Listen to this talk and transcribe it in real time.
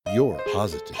Your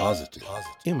positive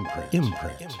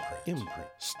imprint.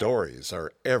 Stories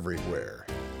are everywhere.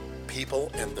 People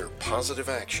and their positive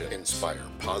action inspire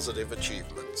positive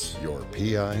achievements. Your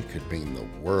PI could mean the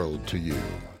world to you.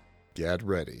 Get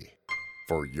ready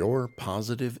for Your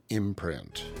Positive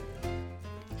Imprint.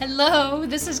 Hello,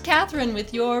 this is Catherine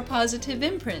with Your Positive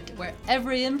Imprint, where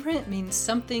every imprint means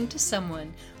something to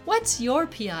someone. What's your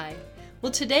PI?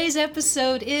 Well, today's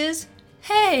episode is,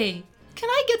 Hey, can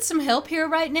I get some help here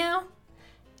right now?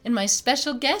 And my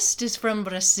special guest is from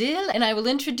Brazil, and I will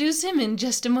introduce him in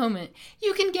just a moment.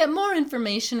 You can get more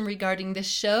information regarding this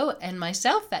show and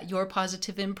myself at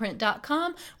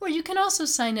yourpositiveimprint.com, where you can also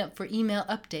sign up for email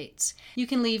updates. You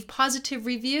can leave positive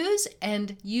reviews,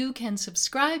 and you can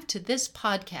subscribe to this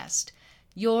podcast,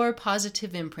 Your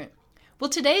Positive Imprint. Well,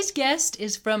 today's guest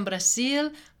is from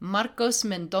Brazil, Marcos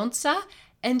Mendonça,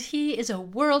 and he is a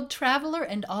world traveler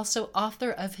and also author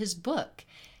of his book.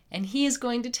 And he is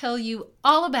going to tell you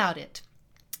all about it.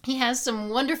 He has some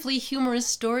wonderfully humorous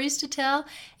stories to tell,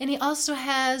 and he also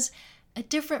has a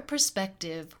different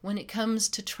perspective when it comes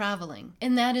to traveling,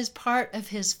 and that is part of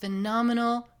his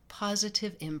phenomenal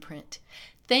positive imprint.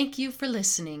 Thank you for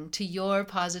listening to Your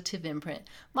Positive Imprint.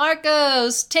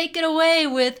 Marcos, take it away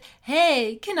with,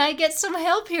 Hey, can I get some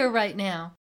help here right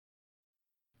now?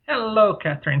 Hello,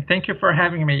 Catherine. Thank you for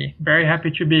having me. Very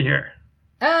happy to be here.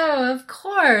 Oh, of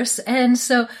course. And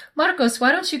so, Marcos,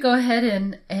 why don't you go ahead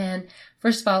and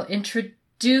first of all,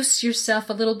 introduce yourself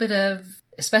a little bit of,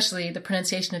 especially the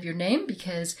pronunciation of your name,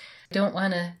 because I don't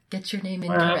want to get your name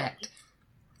incorrect.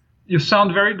 You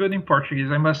sound very good in Portuguese,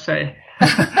 I must say.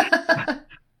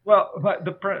 Well,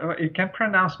 you can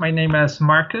pronounce my name as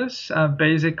Marcos,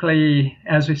 basically,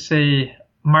 as we say,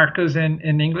 Marcos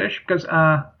in English, because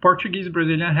Portuguese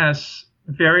Brazilian has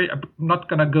I'm not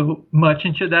going to go much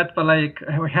into that, but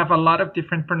we have a lot of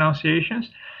different pronunciations.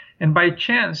 And by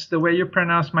chance, the way you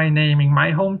pronounce my name in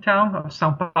my hometown of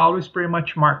São Paulo is pretty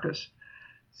much Marcos.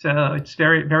 So it's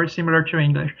very, very similar to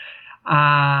English.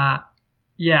 And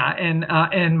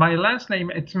my last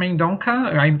name, it's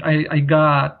Mendonça. I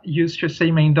got used to say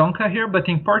Mendonça here, but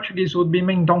in Portuguese it would be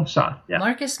Mendonça. Yeah.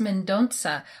 Marcos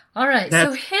Mendonça. All right.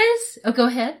 So go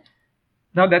ahead.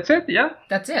 No, that's it. Yeah.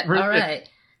 That's it. All right.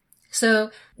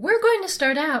 So we're going to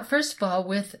start out, first of all,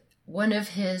 with one of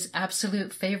his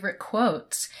absolute favorite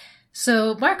quotes.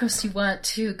 So, Marcos, you want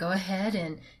to go ahead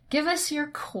and give us your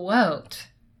quote?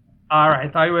 All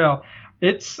right, I will.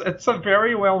 It's a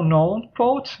very well-known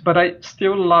quote, but I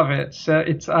still love it. So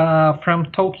it's from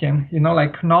Tolkien, not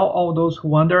all those who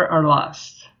wander are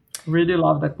lost. Really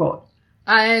love that quote.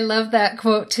 I love that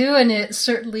quote, too, and it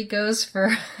certainly goes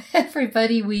for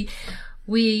everybody we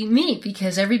meet,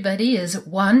 because everybody is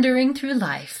wandering through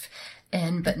life,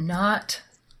 but not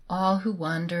all who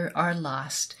wander are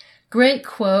lost. Great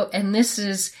quote, and this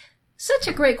is such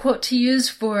a great quote to use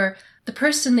for the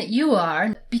person that you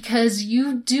are, because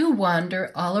you do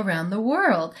wander all around the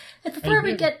world. And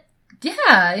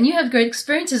and you have great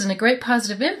experiences and a great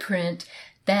positive imprint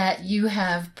that you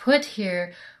have put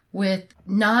here with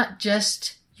not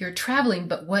just your traveling,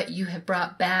 but what you have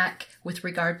brought back with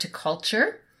regard to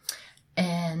culture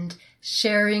and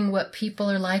sharing what people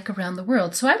are like around the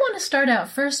world. So I want to start out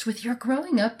first with your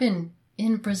growing up in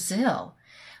Brazil.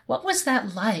 What was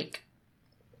that like?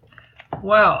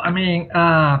 Well,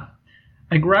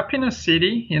 I grew up in a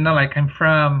city, I'm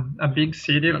from a big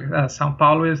city. São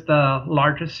Paulo is the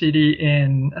largest city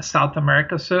in South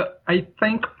America. So I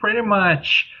think pretty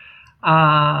much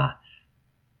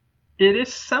it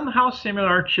is somehow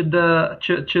similar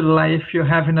to life you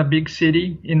have in a big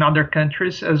city in other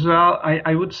countries as well.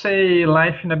 I would say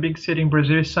life in a big city in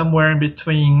Brazil is somewhere in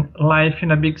between life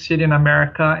in a big city in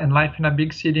America and life in a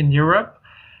big city in Europe,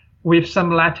 with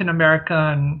some Latin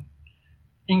American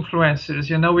influences,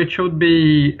 which would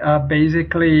be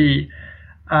basically,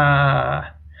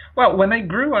 when I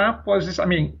grew up,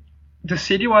 the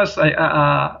city was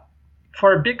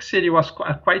for a big city, was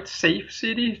a quite safe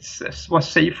city. It was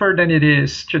safer than it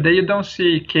is today. You don't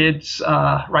see kids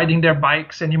riding their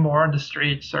bikes anymore on the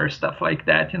streets or stuff like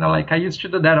that. I used to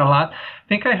do that a lot. I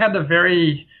think I had a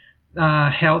very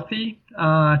healthy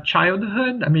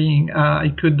childhood. I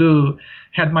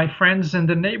had my friends in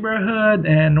the neighborhood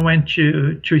and went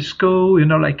to school,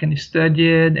 and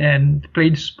studied and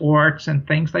played sports and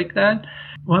things like that.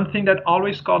 One thing that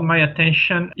always caught my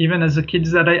attention, even as a kid,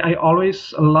 is that I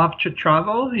always loved to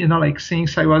travel,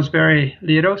 since I was very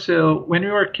little. So when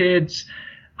we were kids,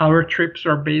 our trips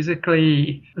were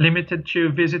basically limited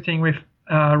to visiting with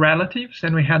relatives,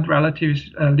 and we had relatives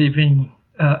living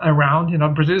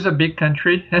around. Brazil is a big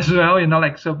country as well,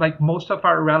 most of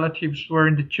our relatives were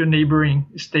in the two neighboring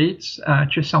states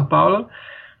to São Paulo.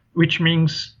 which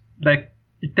means like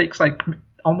it takes like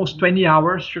almost 20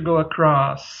 hours to go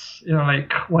across,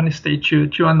 like one state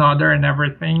to another and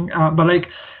everything. But like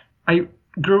I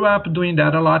grew up doing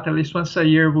that a lot. At least once a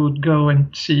year, we would go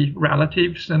and see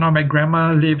relatives. My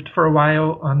grandma lived for a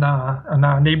while on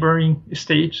a neighboring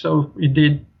state, so we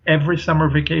did every summer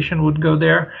vacation would go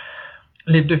there.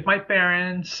 Lived with my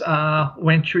parents.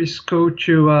 Went to school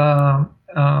to a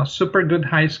super good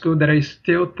high school that I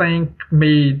still think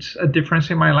made a difference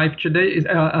in my life today.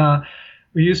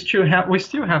 We still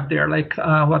have there like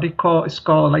what it's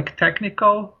called like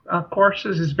technical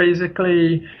courses. Is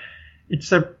basically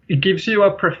it gives you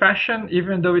a profession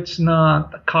even though it's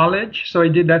not college. So I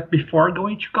did that before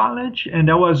going to college, and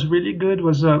that was really good. It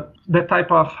was the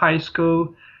type of high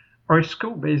school or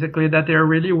school basically that they're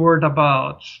really worried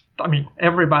about. I mean,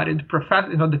 everybody,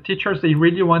 the teachers, they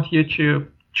really want you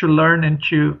to learn and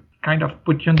to kind of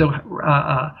put you on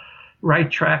the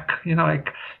right track,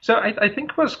 so I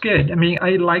think it was good. I mean,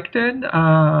 I liked it.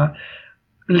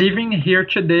 Living here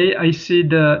today, I see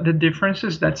the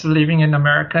differences that's living in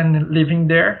America and living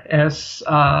there. As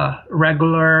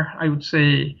regular, I would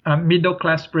say, middle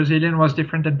class Brazilian was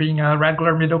different than being a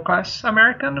regular middle class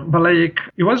American. But like,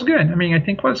 it was good. I mean, I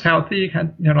think it was healthy.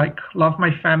 Had love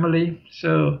my family,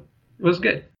 so it was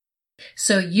good.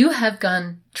 So you have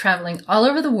gone traveling all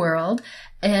over the world,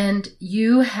 and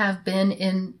you have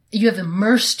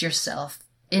immersed yourself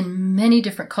in many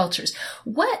different cultures.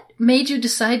 What made you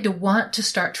decide to want to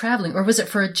start traveling, or was it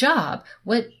for a job?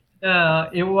 What?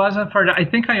 It wasn't for that. I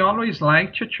think I always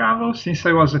liked to travel since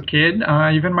I was a kid.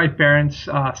 Even my parents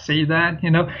say that,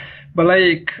 But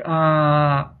like,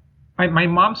 my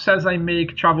mom says I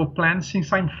make travel plans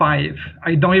since I'm 5.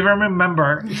 I don't even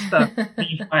remember stuff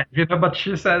being 5, But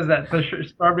she says that, so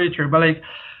it's probably true. But like,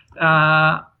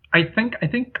 I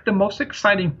think the most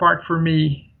exciting part for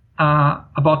me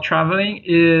about traveling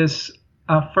is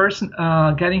first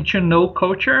getting to know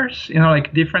cultures,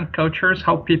 like different cultures,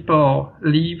 how people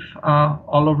live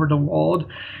all over the world.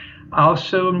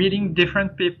 Also meeting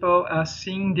different people,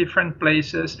 seeing different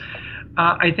places.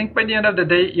 I think by the end of the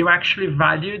day, you actually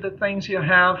value the things you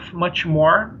have much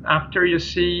more after you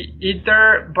see,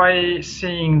 either by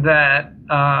seeing that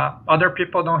other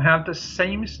people don't have the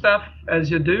same stuff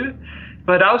as you do,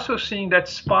 but also seeing that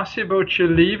it's possible to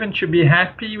live and to be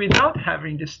happy without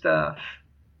having the stuff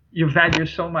you value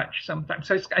so much sometimes.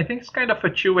 So I think it's kind of a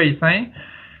two-way thing.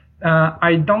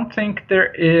 I think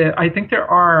there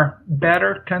are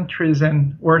better countries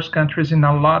and worse countries in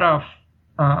a lot of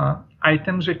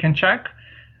items we can check,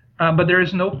 but there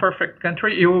is no perfect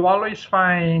country. You will always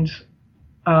find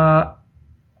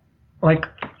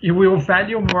you will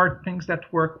value more things that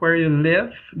work where you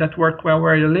live, that work well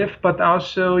where you live, but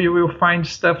also you will find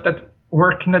stuff that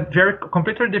work in a very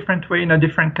completely different way in a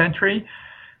different country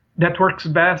that works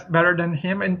better than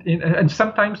him. And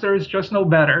sometimes there is just no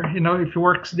better. If it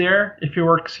works there, if it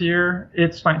works here,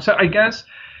 it's fine. So I guess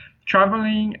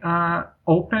traveling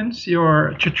opens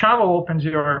your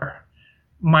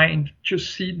mind to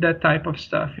see that type of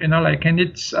stuff, and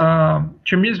it's,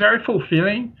 to me, it's very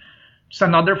fulfilling. It's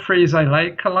another phrase I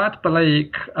like a lot, but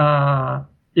like,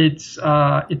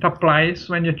 it applies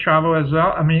when you travel as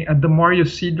well. I mean, the more you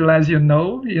see, the less you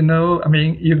know, I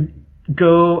mean, you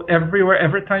go everywhere.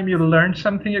 Every time you learn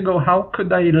something, you go, how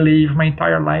could I live my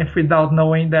entire life without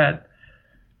knowing that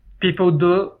people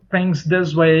do things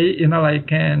this way,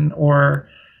 or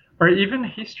even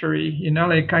history,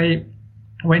 like I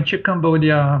went to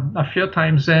Cambodia a few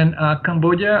times, and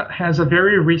Cambodia has a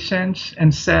very recent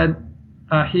and sad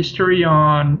history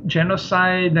on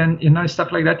genocide and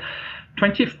stuff like that.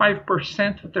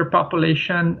 25% of their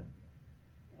population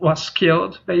was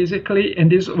killed, basically,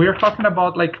 and we're talking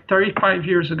about like 35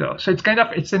 years ago. So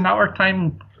it's in our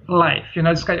time life,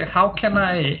 it's kind of, how can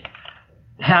I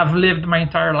have lived my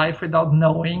entire life without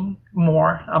knowing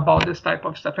more about this type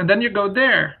of stuff? And then you go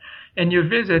there and you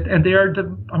visit, and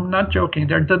I'm not joking,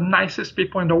 they're the nicest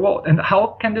people in the world. And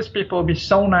how can these people be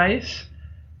so nice,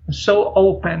 so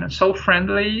open, and so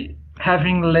friendly,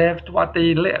 having lived what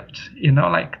they lived,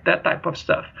 like that type of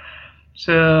stuff.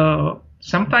 So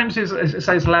sometimes it's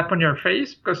a slap on your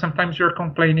face, because sometimes you're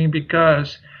complaining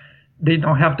because they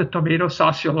don't have the tomato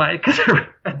sauce you like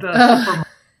at the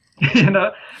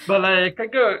supermarket, But like, I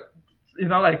go,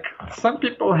 like some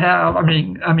people have. I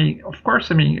mean, of course,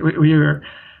 we're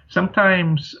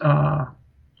sometimes.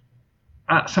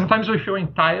 Sometimes we feel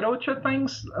entitled to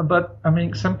things, but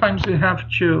sometimes we have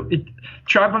to.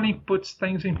 Traveling puts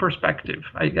things in perspective,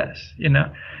 I guess.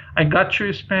 I got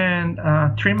to spend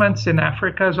 3 months in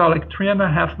Africa as well, like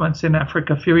 3.5 months in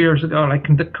Africa a few years ago, like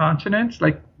in the continents,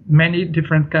 like many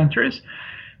different countries.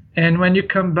 And when you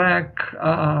come back,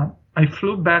 I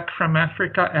flew back from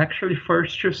Africa actually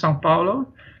first to Sao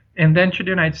Paulo and then to the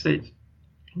United States.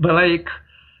 But like,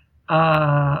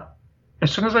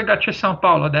 as soon as I got to Sao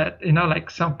Paulo, that, like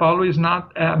Sao Paulo is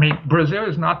not, Brazil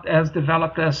is not as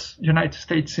developed as the United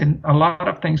States in a lot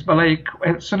of things. But like,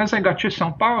 as soon as I got to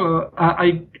Sao Paulo,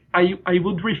 I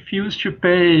would refuse to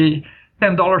pay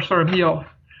 $10 for a meal.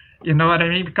 You know what I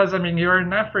mean? Because you're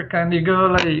in Africa and you go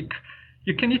like,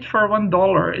 you can eat for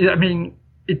 $1.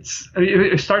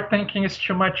 You start thinking it's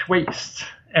too much waste,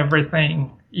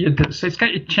 everything you do. So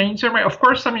it changes your mind. Of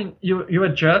course, you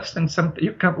adjust, and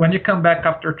when you come back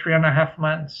after 3.5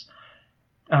 months,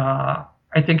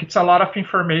 I think it's a lot of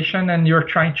information and you're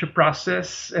trying to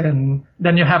process, and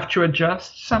then you have to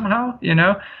adjust somehow,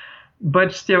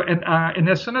 But still, and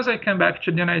as soon as I came back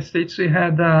to the United States, we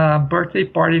had a birthday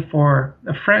party for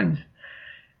a friend,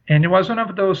 and it was one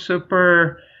of those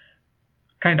super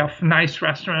kind of nice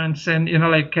restaurants, and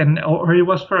or it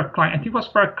was for a client. I think it was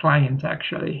for a client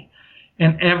actually.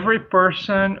 And every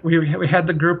person, we had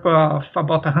a group of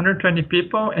about 120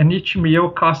 people, and each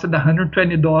meal costed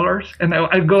 $120. And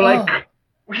I go like,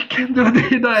 we can do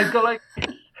this. I go like,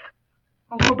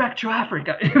 I'll go back to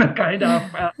Africa, kind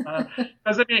of.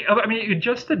 Because you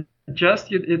just adjust.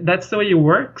 That's the way it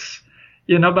works,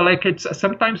 But like, it's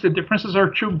sometimes the differences are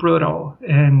too brutal,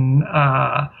 and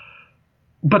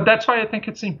but that's why I think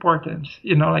it's important,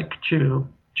 like to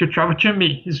travel. To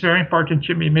me, it's very important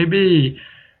to me. Maybe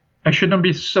I shouldn't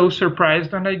be so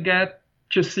surprised when I get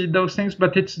to see those things,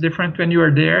 but it's different when you are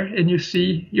there and you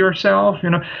see yourself.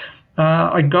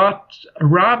 I got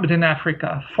robbed in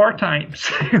Africa 4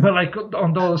 times, like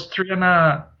on those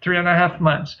 3.5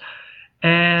 months,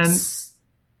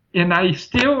 and I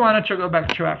still wanted to go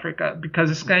back to Africa because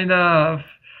it's kind of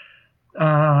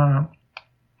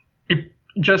it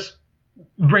just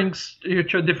brings you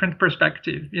to a different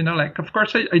perspective. Like, of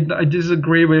course I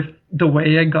disagree with the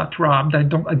way I got robbed. I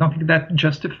don't think that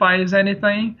justifies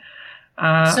anything.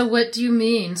 So what do you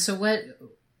mean? So what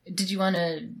did you want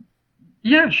to?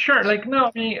 Yeah, sure. Like,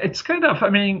 no, it's kind of,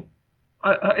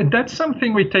 that's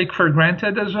something we take for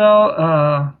granted as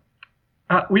well.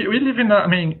 We live in,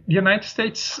 the United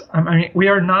States, we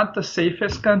are not the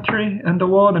safest country in the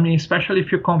world. Especially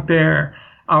if you compare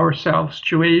ourselves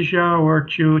to Asia or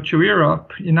to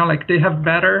Europe, like they have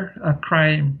better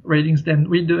crime ratings than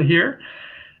we do here.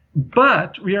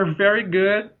 But we are very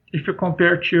good if you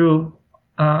compare to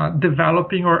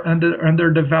developing or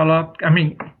underdeveloped.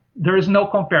 There is no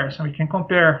comparison. We can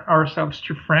compare ourselves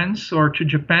to France or to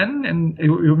Japan, and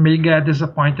you may get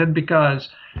disappointed because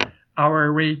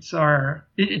our rates are,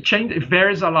 it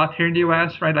varies a lot here in the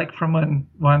US, right? Like from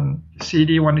one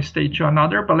city, one state to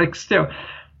another, but like still,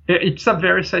 it's a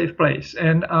very safe place.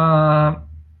 And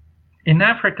in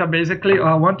Africa, basically,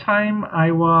 one time I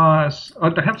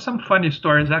have some funny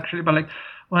stories actually, but like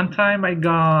one time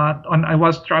I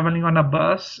was traveling on a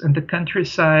bus in the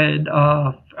countryside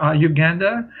of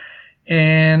Uganda,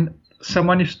 and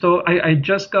someone stole. I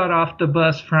just got off the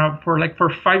bus for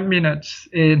 5 minutes,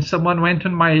 and someone went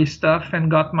on my stuff and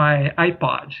got my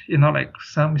iPod, like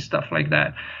some stuff like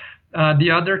that.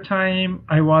 The other time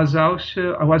I was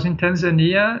in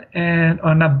Tanzania and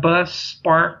on a bus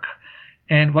park,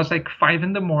 and it was like 5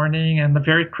 a.m. and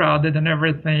very crowded and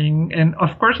everything. And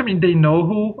of course, they know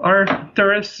who are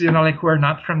tourists, like who are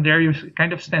not from there. You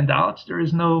kind of stand out. There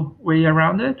is no way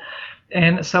around it.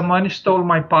 And someone stole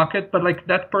my pocket, but like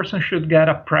that person should get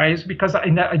a prize because I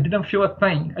didn't feel a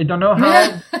thing. I don't know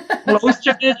how close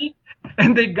to me,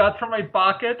 and they got from my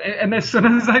pocket. And as soon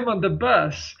as I'm on the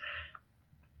bus,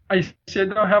 I see I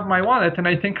don't have my wallet, and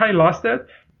I think I lost it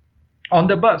on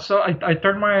the bus. So I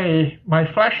turned my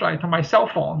flashlight on my cell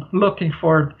phone looking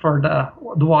for the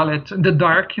wallet in the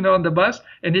dark, on the bus,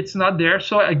 and it's not there.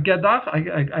 So I get off.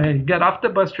 I get off the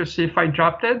bus to see if I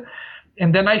dropped it.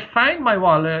 And then I find my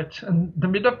wallet in the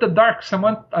middle of the dark.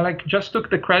 Someone just took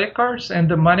the credit cards and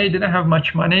the money, didn't have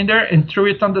much money in there, and threw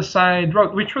it on the side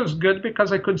road, which was good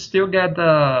because I could still get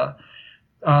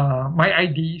my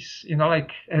IDs, and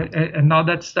all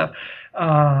that stuff.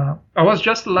 I was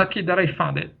just lucky that I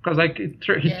found it because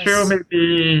he threw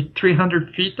maybe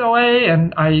 300 feet away,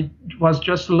 and I was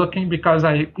just looking because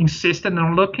I insisted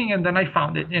on looking, and then I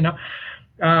found it.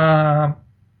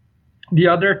 The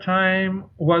other time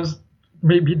was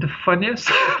maybe the funniest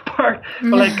part.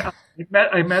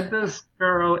 I met this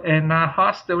girl in a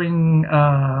hostel in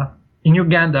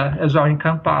Uganda as well, in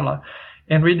Kampala.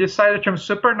 And we decided she's a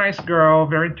super nice girl,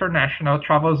 very international,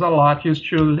 travels a lot, used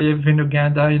to live in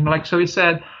Uganda. So we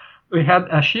said,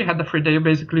 she had a free day.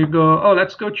 Basically, go, oh,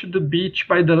 let's go to the beach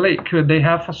by the lake. They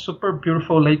have a super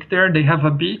beautiful lake there. They have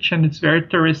a beach and it's very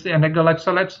touristy. And I go like,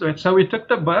 so let's do it. So we took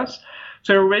the bus.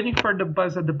 So we're waiting for the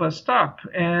bus at the bus stop,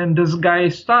 and this guy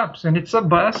stops, and it's a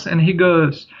bus, and he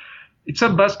goes, it's a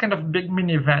bus, kind of big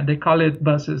minivan. They call it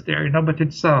buses there, but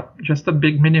it's just a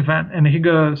big minivan. And he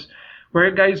goes, where are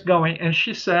you guys going? And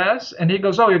she says, and he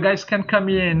goes, oh, you guys can come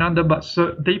in on the bus.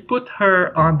 So they put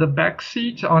her on the back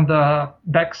seat, on the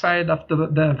back side of the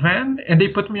van, and they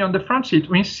put me on the front seat.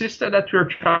 We insisted that we were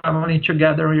traveling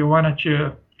together. We wanted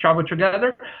to travel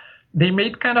together. They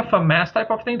made kind of a mess type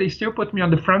of thing. They still put me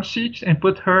on the front seat and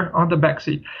put her on the back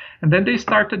seat. And then they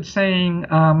started saying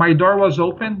my door was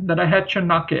open, that I had to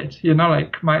knock it,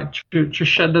 to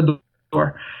shut the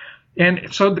door.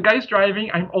 And so the guy's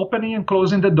driving, I'm opening and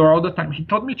closing the door all the time. He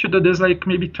told me to do this like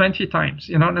maybe 20 times,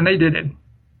 and I did it.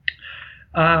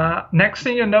 Next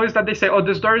thing you know is that they say, oh,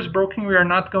 this door is broken. We are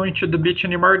not going to the beach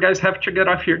anymore. You guys have to get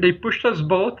off here. They pushed us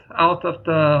both out of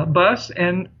the bus,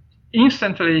 and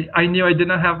instantly I knew I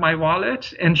didn't have my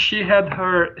wallet, and she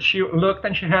looked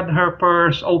and she had her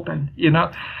purse open,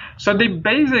 So they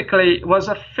basically, it was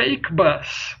a fake bus.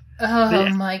 Oh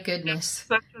my goodness.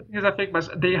 Such a thing as a fake bus.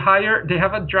 They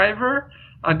have a driver,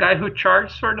 a guy who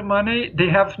charges for the money. They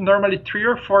have normally 3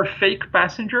 or 4 fake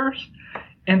passengers,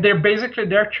 and they're basically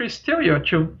there to steal you,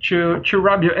 to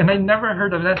rob you. And I never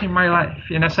heard of that in my life.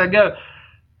 So I go,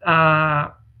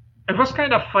 it was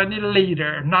kind of funny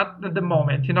later, not at the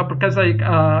moment, because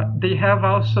they have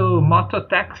also moto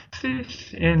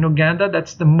taxis in Uganda.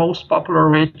 That's the most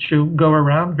popular way to go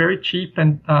around, very cheap,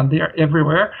 and they are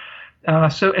everywhere.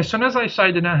 So as soon as I saw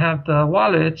I didn't have the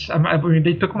wallet,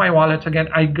 they took my wallet again.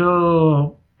 I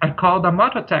called a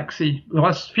moto taxi. It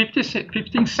was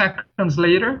 15 seconds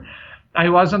later. I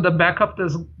was on the back of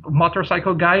this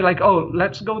motorcycle guy, like, oh,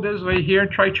 let's go this way here and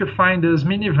try to find this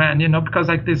minivan, because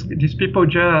like these people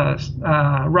just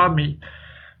robbed me.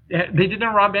 They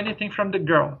didn't rob anything from the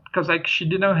girl, because like she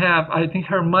didn't have, I think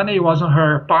her money was in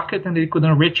her pocket and they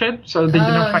couldn't reach it, so they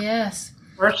didn't find her.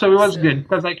 So it was good,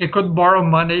 because like I could borrow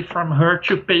money from her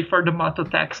to pay for the moto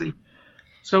taxi.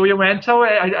 So we went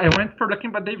away. I went for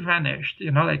looking, but they vanished.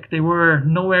 Like they were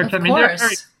nowhere to. Of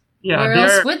course. Where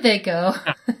else would they go?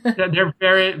 They're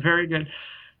very, very good.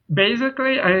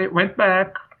 Basically, I went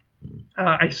back.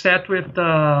 I sat with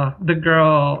the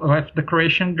girl, with the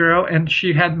Croatian girl, and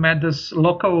she had met this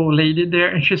local lady there,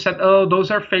 and she said, "Oh,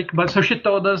 those are fake." But so she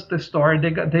told us the story.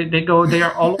 They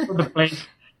are all over the place,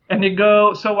 and they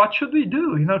go. So what should we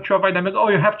do? To avoid them? Oh,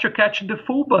 you have to catch the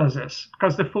full buses,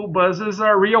 because the full buses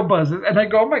are real buses. And I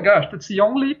go, oh my gosh, that's the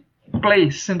only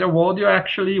place in the world you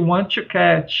actually want to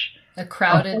catch a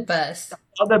crowded bus.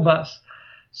 Other bus.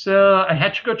 So I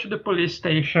had to go to the police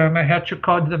station. I had to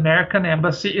call the American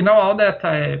embassy. All that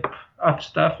type of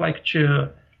stuff.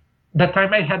 That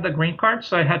time I had the green card,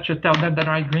 so I had to tell them that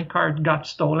my green card got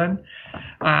stolen.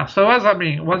 So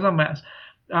it was a mess.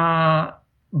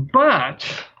 But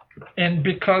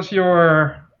because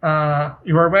your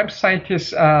website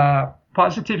is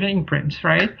Positive Imprint,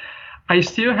 right? I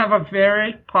still have a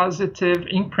very positive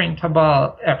imprint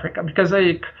about Africa, because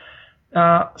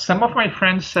some of my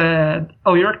friends said,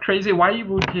 oh, you're crazy. Why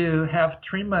would you have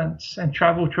 3 months and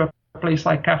travel to a place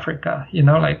like Africa? And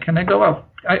I go, well,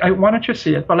 I wanted to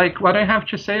see it. But what I have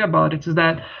to say about it is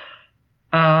that,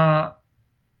 at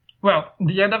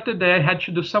the end of the day, I had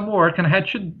to do some work, and I had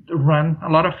to run a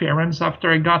lot of errands after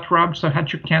I got robbed. So I had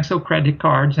to cancel credit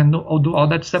cards and do all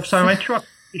that stuff. So I went to a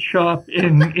coffee shop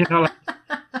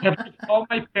I had to call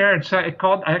my parents. I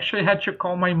actually had to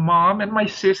call my mom and my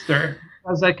sister. I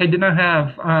was like, I didn't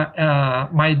have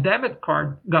my debit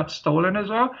card got stolen as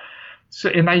well. So,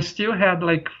 and I still had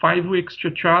 5 weeks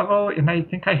to travel, and I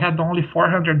think I had only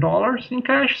 $400 in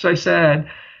cash. So I said,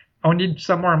 I'll need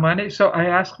some more money. So I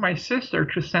asked my sister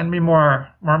to send me more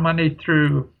money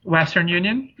through Western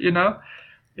Union,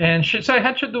 and so I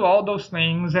had to do all those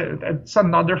things. It's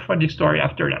another funny story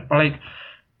after that. But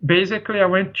basically, I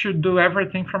went to do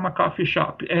everything from a coffee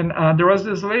shop. And there was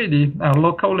this lady, a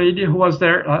local lady who was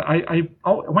there. I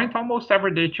went almost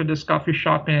every day to this coffee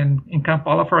shop in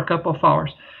Kampala for a couple of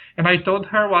hours. And I told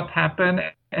her what happened.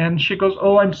 And she goes,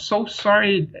 oh, I'm so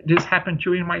sorry this happened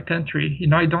to you in my country.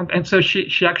 I don't. And so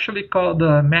she actually called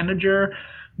the manager.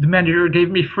 The manager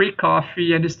gave me free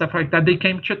coffee and stuff like that. They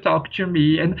came to talk to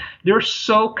me. And they're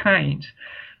so kind.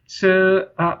 So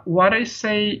what I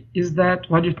say is that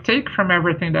what you take from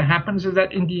everything that happens is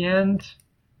that in the end,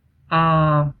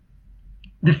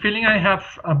 the feeling I have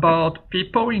about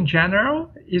people in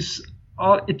general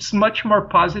it's much more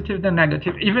positive than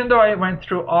negative. Even though I went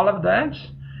through all of that,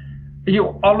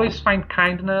 you always find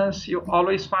kindness. You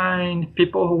always find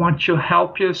people who want to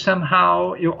help you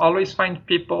somehow. You always find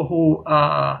people who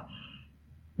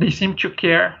they seem to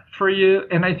care for you,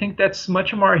 and I think that's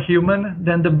much more human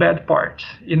than the bad part.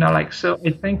 Like, so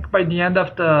I think by the end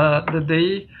of the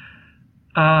day,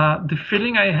 the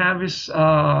feeling I have is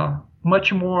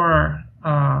much more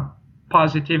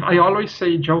positive. I always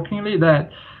say jokingly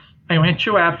that I went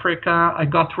to Africa, I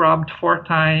got robbed 4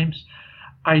 times.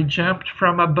 I jumped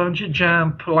from a bungee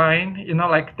jump line,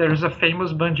 like there's a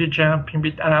famous bungee jump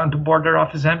on the border of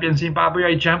Zambia and Zimbabwe.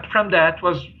 I jumped from that. It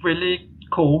was really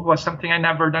cool. It was something I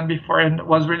never done before, and it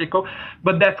was really cool.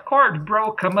 But that cord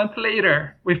broke a month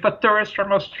later with a tourist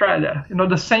from Australia.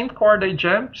 The same cord I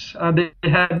jumped, they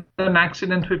had an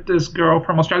accident with this girl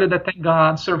from Australia that, thank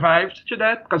God, survived to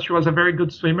that because she was a very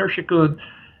good swimmer. She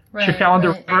fell on the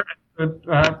river.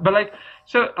 But like,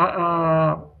 so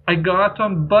I got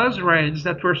on bus rides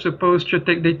that were supposed to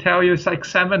take, they tell you it's like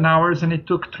 7 hours, and it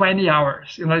took 20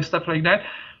 hours, stuff like that.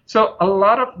 So a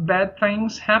lot of bad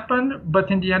things happened, but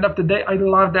in the end of the day, I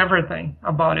loved everything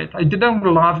about it. I didn't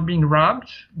love being robbed,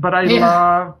 but I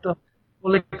loved the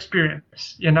whole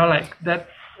experience, like that.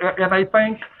 And I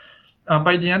think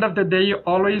by the end of the day, you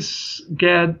always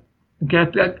get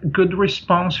a good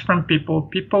response from people.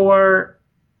 People are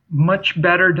much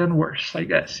better than worse, I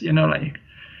guess, like.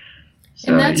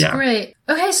 So, and that's great.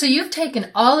 Okay, so you've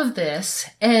taken all of this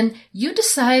and you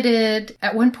decided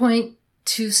at one point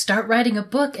to start writing a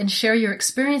book and share your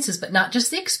experiences, but not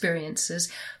just the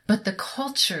experiences, but the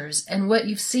cultures and what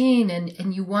you've seen,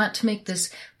 and you want to make this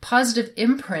positive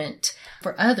imprint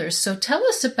for others. So tell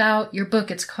us about your book.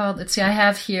 It's called, let's see, I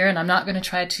have here, and I'm not going to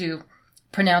try to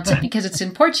pronounce it because it's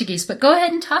in Portuguese, but go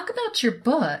ahead and talk about your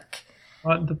book.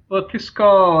 The book is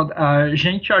called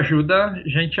Gente Ajuda.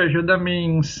 Gente Ajuda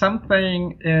means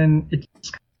something, and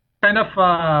it's kind of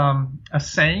a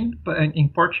saying, but in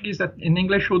Portuguese, that in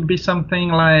English would be something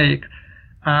like,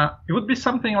 it would be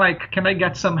something like, can I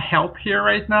get some help here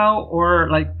right now? Or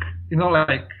like,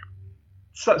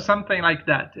 something like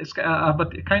that. It's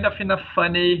but kind of in a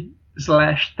funny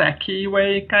 / tacky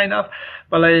way, kind of.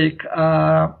 But like,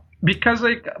 because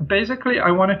like, basically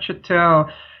I wanted to tell,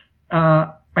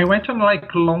 I went on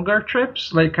like longer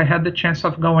trips. Like I had the chance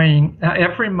of going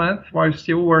every month while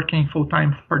still working full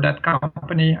time for that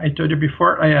company. I told you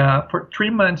before, for 3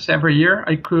 months every year,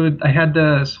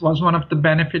 was one of the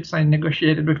benefits I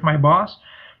negotiated with my boss.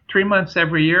 3 months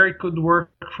every year, I could work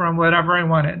from wherever I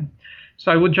wanted. So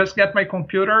I would just get my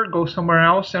computer, go somewhere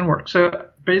else and work. So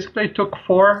basically I took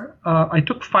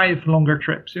 5 longer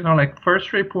trips. Like first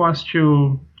trip was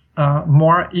to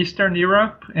more Eastern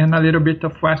Europe and a little bit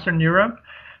of Western Europe.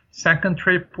 Second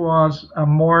trip was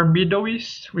more Middle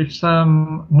East with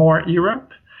some more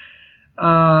Europe.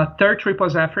 Third trip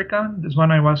was Africa. This one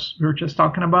we were just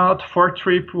talking about. Fourth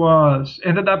trip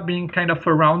ended up being kind of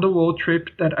a round the world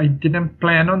trip that I didn't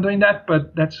plan on doing that,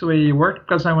 but that's the way it worked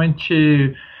because I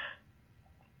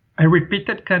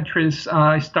repeated countries.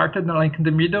 I started like in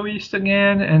the Middle East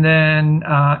again, and then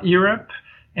Europe.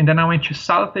 And then I went to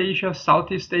South Asia,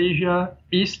 Southeast Asia,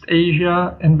 East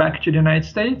Asia, and back to the United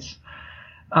States.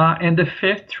 And the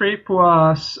 5th trip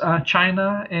was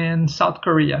China and South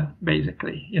Korea,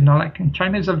 basically. And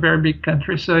China is a very big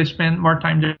country, so I spent more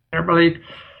time there. But like,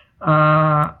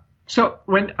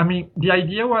 the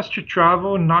idea was to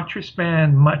travel, not to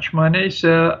spend much money.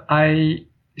 So I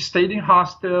stayed in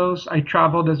hostels. I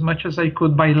traveled as much as I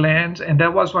could by land, and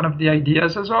that was one of the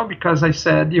ideas as well, because I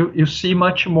said you see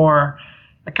much more.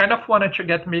 I kind of wanted to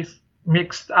get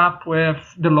mixed up with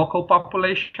the local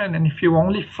population, and if you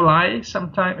only fly,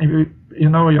 sometimes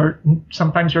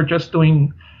sometimes you're just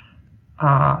doing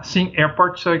seeing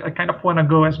airports. So I kind of want to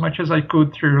go as much as I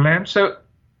could through land. So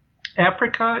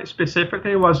Africa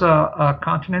specifically was a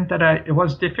continent that it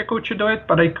was difficult to do it,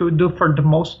 but I could do for the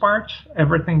most part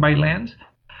everything by land.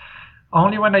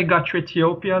 Only when I got to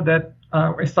Ethiopia that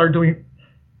I started doing.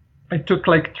 I took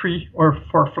like 3 or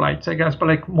 4 flights, I guess, but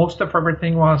like most of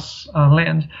everything was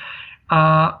land.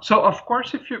 So of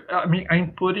course,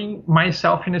 I'm putting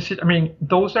myself in a city.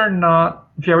 Those are not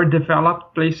very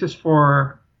developed places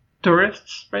for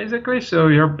tourists, basically. So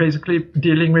you're basically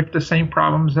dealing with the same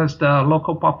problems as the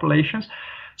local populations.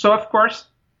 So of course,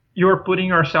 you're putting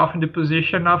yourself in the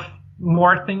position of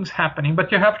more things happening, but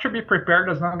you have to be prepared.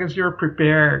 As long as you're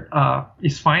prepared,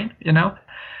 is fine,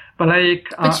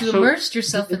 But you immersed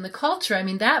yourself in the culture.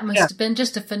 That must have been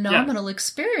just a phenomenal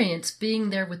experience,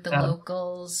 being there with the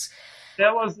locals.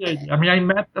 That was the idea. I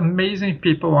met amazing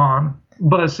people on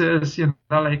buses,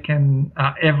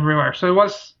 everywhere. So it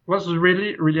was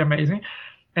really, really amazing.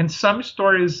 And some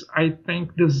stories I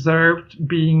think deserved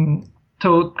being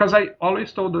told, because I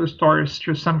always told those stories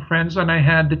to some friends when I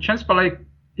had the chance, but like,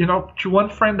 to one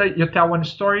friend that you tell one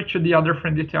story, to the other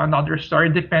friend you tell another story.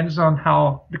 It depends on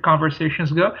how the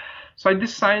conversations go. So I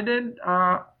decided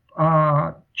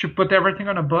to put everything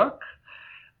on a book.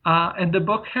 And the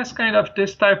book has kind of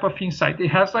this type of insight. It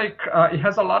has it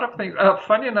has a lot of things.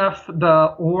 Funny enough,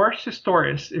 the worst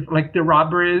stories, like the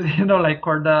robberies,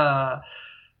 or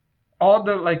all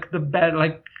the bad,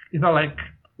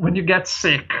 when you get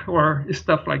sick or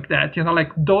stuff like that,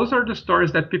 those are the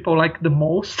stories that people like the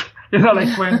most.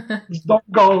 When things don't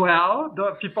go well,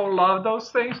 people love those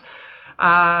things.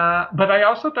 But I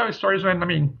also tell stories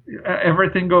when,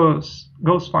 everything goes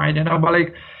fine,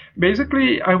 but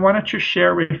basically I wanted to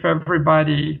share with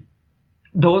everybody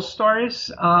those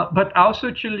stories, but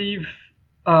also to leave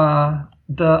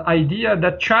the idea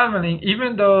that traveling,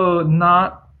 even though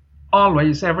not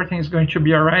always everything is going to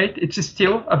be all right, it's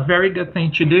still a very good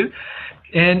thing to do.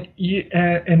 And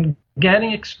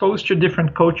getting exposed to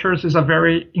different cultures is a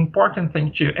very important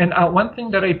thing too. And one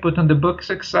thing that I put on the book is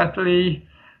exactly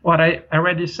what I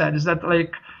already said, is that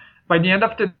by the end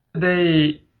of the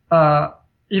day,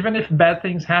 even if bad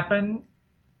things happen,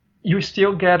 you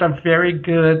still get a very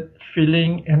good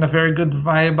feeling and a very good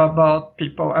vibe about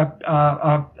people.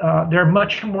 There are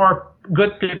much more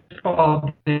good people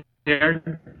out there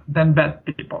than bad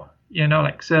people.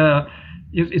 So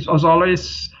it was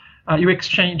always you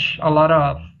exchange a lot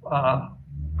of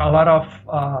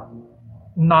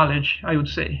knowledge, I would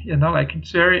say.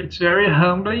 It's very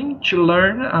humbling to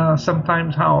learn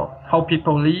sometimes how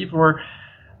people live, or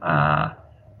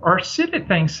silly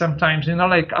things sometimes.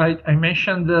 I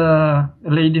mentioned the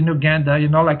lady in Uganda,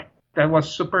 that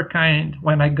was super kind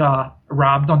when I got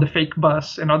robbed on the fake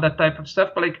bus and all that type of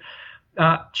stuff. But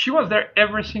she was there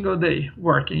every single day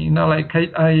working. I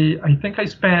think I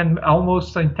spent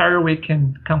almost the entire week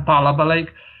in Kampala, but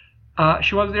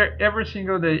she was there every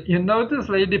single day. This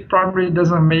lady probably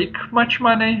doesn't make much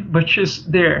money, but she's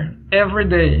there every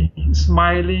day,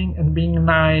 smiling and being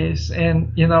nice,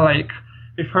 and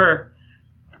with her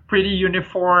pretty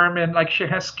uniform, and she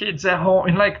has kids at home,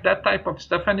 and that type of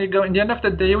stuff. And in the end of the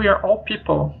day, we are all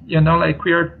people, we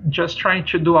are just trying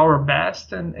to do our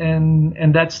best,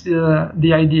 and that's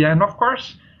the idea. And of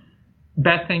course,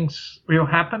 bad things will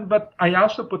happen, but I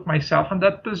also put myself in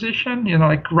that position,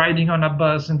 riding on a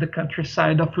bus in the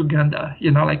countryside of Uganda,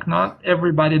 not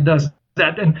everybody does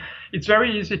that. And it's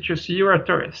very easy to see you're a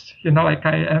tourist,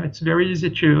 it's very easy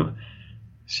to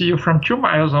see you from 2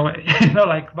 miles away,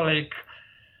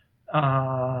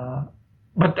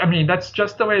 but that's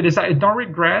just the way it is. I don't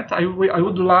regret. I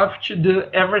would love to do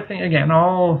everything again,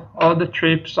 all the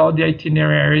trips, all the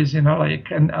itineraries,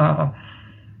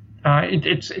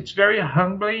 it's very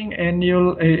humbling, and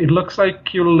it looks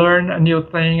like you learn a new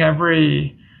thing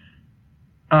every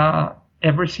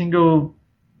single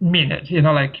minute.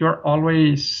 You're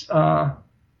always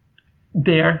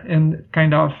there and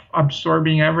kind of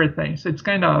absorbing everything. So it's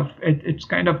kind of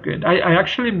good. I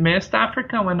actually missed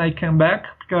Africa when I came back,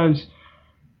 because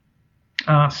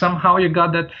somehow you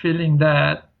got that feeling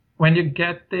that when you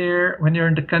get there, when you're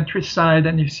in the countryside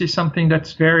and you see something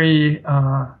that's very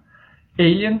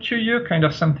alien to you, kind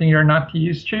of something you're not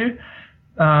used to,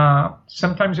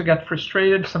 sometimes you get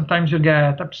frustrated, sometimes you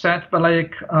get upset, but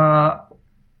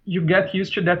you get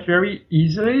used to that very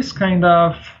easily.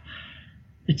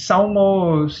 It's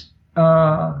almost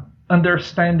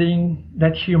understanding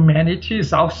that humanity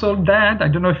is also that. I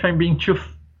don't know if I'm being too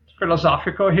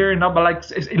philosophical here,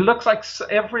 but it looks like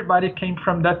everybody came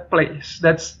from that place.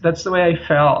 That's the way I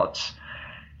felt.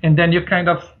 And then you kind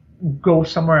of go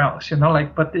somewhere else,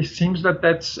 but it seems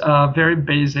that's very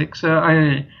basic. So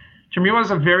to me, it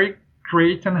was a very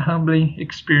great and humbling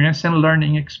experience and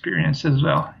learning experience as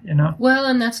well, Well,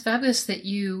 and that's fabulous that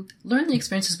you learned the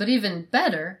experiences, but even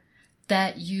better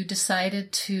that you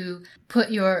decided to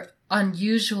put your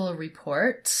unusual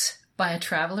reports by a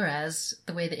traveler, as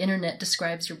the way the internet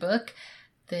describes your book.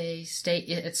 They state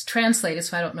it's translated,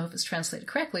 so I don't know if it's translated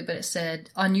correctly, but it said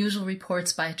unusual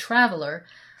reports by a traveler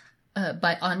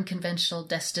by unconventional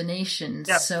destinations.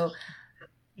 Yeah. So,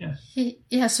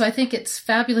 yeah. So I think it's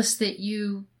fabulous that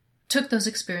you took those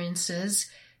experiences,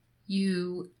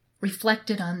 you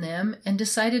reflected on them, and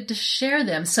decided to share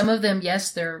them. Some of them,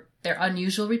 yes, they're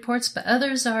unusual reports, but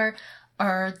others are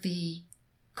the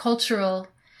cultural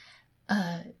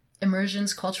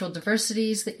immersions, cultural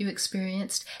diversities that you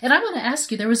experienced. And I want to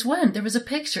ask you, there was a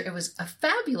picture. It was a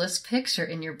fabulous picture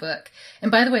in your book.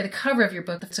 And by the way, the cover of your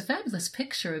book, it's a fabulous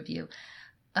picture of you.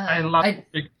 I love the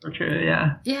picture too,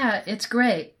 yeah. Yeah, it's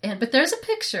great. But there's a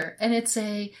picture, and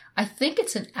I think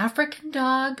it's an African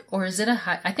dog, or is it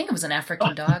I think it was an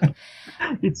African dog.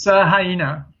 It's a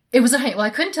hyena. It was a hyena. Well,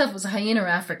 I couldn't tell if it was a hyena or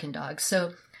African dog.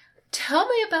 So tell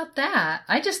me about that.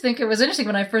 I just think it was interesting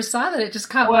when I first saw that. It just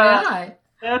caught my eye.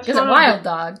 It's a wild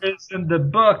dog. It's in the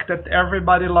book that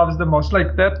everybody loves the most.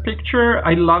 Like that picture,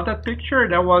 I love that picture.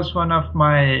 That was one of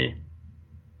my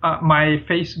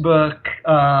Facebook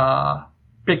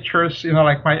pictures,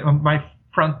 like my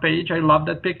front page. I love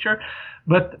that picture.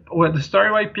 But the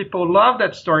story why people love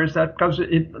that story is that because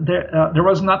there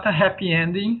was not a happy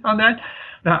ending on that.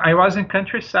 I was in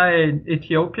countryside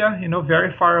Ethiopia,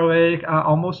 very far away,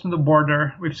 almost on the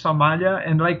border with Somalia.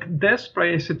 And like this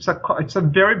place, it's a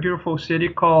very beautiful city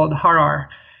called Harar.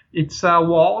 It's a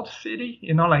walled city,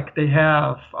 like they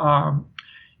have,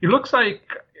 it looks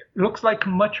like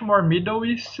much more Middle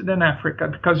East than Africa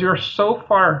because you're so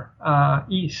far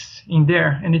east in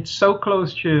there, and it's so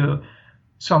close to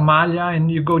Somalia,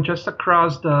 and you go just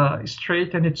across the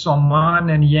strait, and it's Oman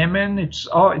and Yemen. It's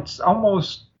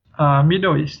almost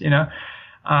Middle East,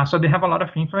 so they have a lot of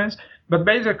influence. But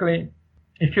basically,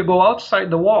 if you go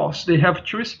outside the walls, they have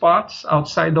two spots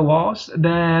outside the walls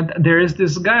that there is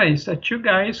two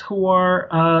guys who are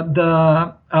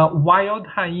the wild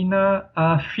hyena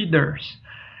feeders.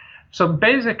 So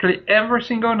basically, every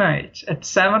single night at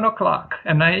 7:00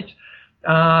 at night,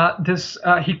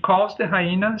 he calls the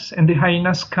hyenas, and the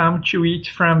hyenas come to eat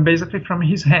from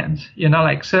his hands.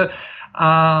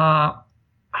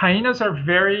 Hyenas are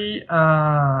very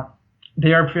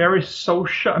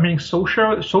social.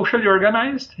 Socially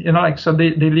organized. So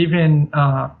they live in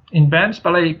bands,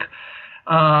 but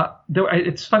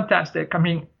it's fantastic.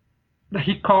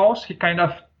 He calls. He kind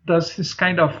of does his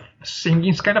kind of singing,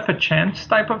 it's kind of a chant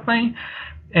type of thing.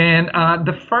 And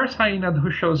the first hyena who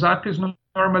shows up is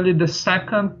normally the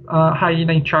second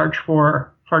hyena in charge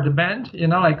for the band.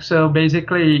 So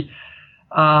basically,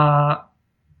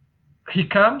 he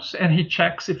comes and he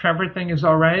checks if everything is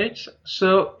all right.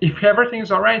 So if everything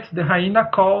is all right, the hyena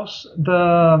calls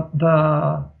the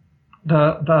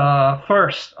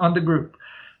first on the group.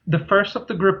 The first of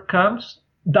the group comes,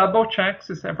 double checks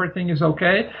if everything is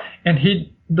okay, and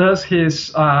he does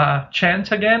his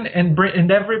chant again, and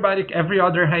every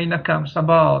other hyena comes,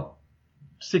 about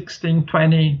 16,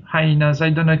 20 hyenas, I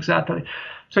don't know exactly.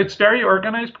 So it's very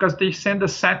organized because they send the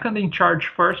second in charge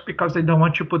first because they don't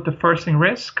want to put the first in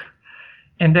risk.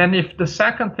 And then if the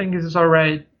second thing is all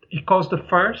right, he calls the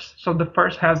first. So the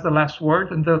first has the last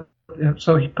word, and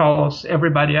so he calls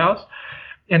everybody else.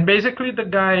 And basically the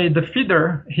guy, the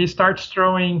feeder, he starts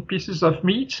throwing pieces of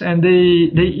meat, and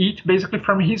they eat basically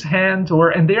from his hand,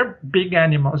 and they're big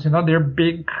animals, they're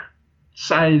big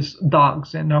size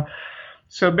dogs,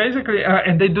 So basically,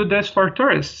 and they do this for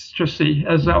tourists to see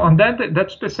as well. On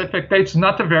that specific day, it's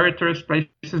not a very tourist place.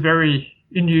 It's very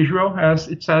unusual, as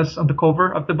it says on the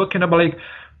cover of the book. But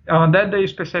on that day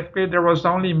specifically, there was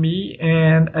only me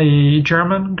and a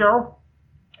German girl.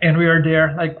 And we are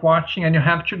there watching, and you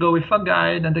have to go with a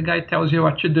guide, and the guide tells you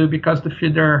what to do because the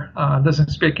feeder doesn't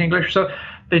speak English. So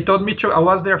they told me I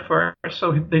was there first,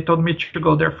 so they told me to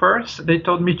go there first. They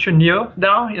told me to kneel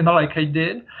down, like I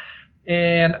did.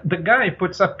 And the guy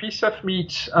puts a piece of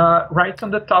meat right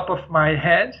on the top of my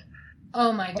head.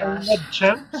 Oh my gosh. And it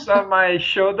jumps on my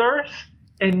shoulders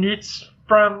and eats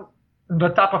from the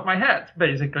top of my head,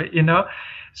 basically,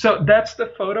 So that's the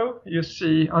photo you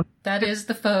see. That is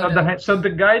the photo. So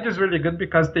the guide is really good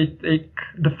because they take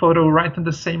the photo right in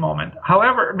the same moment.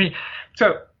 However,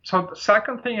 so the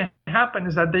second thing that happened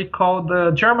is that they call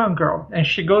the German girl, and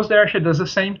she goes there. She does the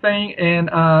same thing, and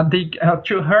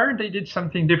to her they did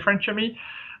something different to me.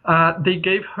 They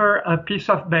gave her a piece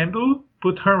of bamboo,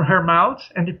 put her in her mouth,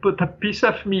 and they put a piece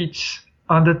of meat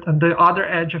on the other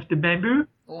edge of the bamboo.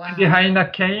 Wow. And the hyena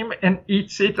came and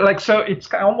eats it, so it's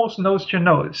almost nose to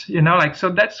nose, so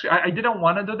that's, I didn't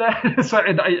want to do that. So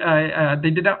they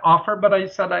didn't offer, but I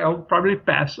said I'll probably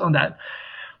pass on that.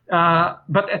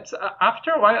 But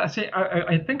after a while, I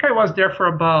think I was there for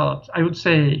about, I would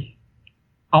say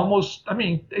almost,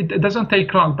 it doesn't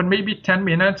take long, but maybe 10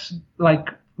 minutes, like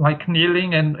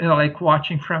kneeling and,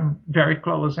 watching from very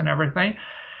close and everything.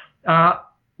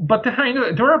 But the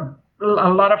hyena, there were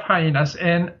a lot of hyenas,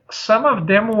 and some of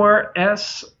them were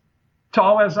as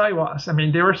tall as I was.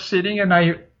 They were sitting, and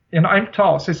I'm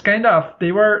tall, so it's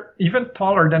they were even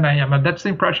taller than I am, and that's the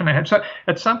impression I had. So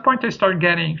at some point I started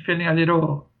feeling a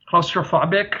little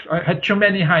claustrophobic. I had too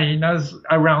many hyenas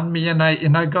around me, and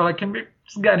I go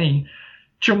it's getting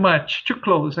too much, too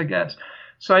close, I guess.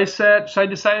 So I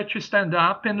decided to stand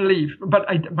up and leave. But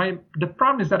the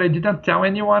problem is that I didn't tell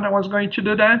anyone I was going to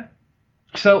do that.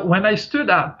 So when I stood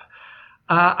up,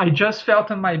 I just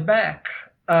felt on my back.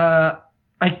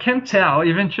 I can't tell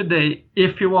even today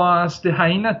if it was the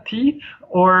hyena teeth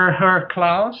or her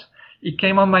claws. It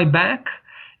came on my back,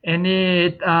 and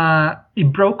it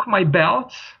broke my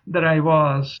belt that I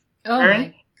was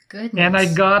wearing. My goodness. And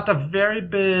I got a very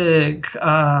big.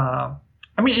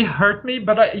 It hurt me,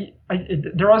 but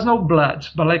there was no blood.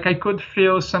 But like I could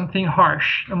feel something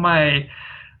harsh in my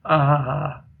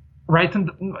right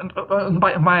in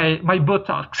my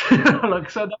buttocks. Like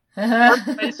so, the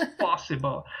worst place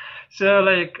possible. So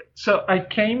I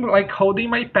came like holding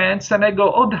my pants, and I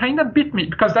go, oh, the hyena bit me,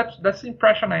 because that's the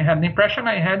impression I had. The impression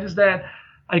I had is that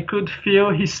I could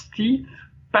feel his teeth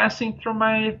passing through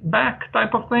my back,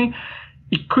 type of thing.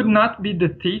 It could not be the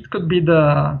teeth, could be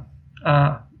the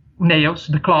nails,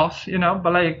 the claws,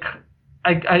 but like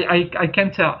I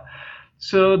can't tell.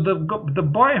 So the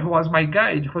boy who was my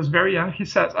guide, who was very young, he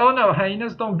says, oh no,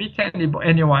 hyenas don't beat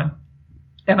anyone.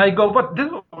 And I go, but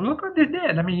look what they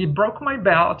did. I mean, he broke my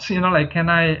belt, and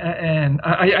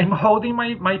I'm holding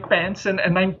my pants, and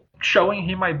I'm showing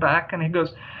him my back, and he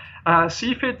goes,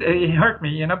 see if it hurt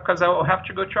me, because I will have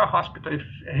to go to a hospital if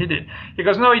he did. He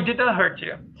goes, no, it didn't hurt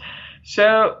you.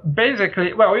 So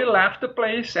basically, we left the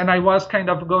place, and I was kind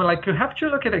of going like, you have to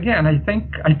look at it again. I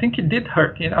think it did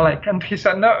hurt, and he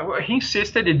said, no, he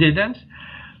insisted it didn't.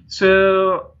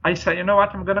 So I said, you know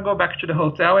what, I'm going to go back to the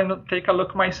hotel and take a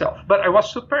look myself. But I was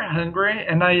super hungry,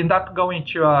 and I ended up going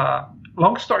to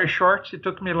long story short, it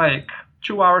took me like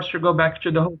 2 hours to go back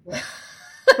to the hotel.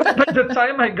 But by the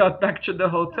time I got back to the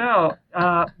hotel,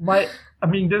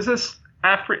 this is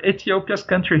Ethiopia's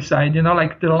countryside,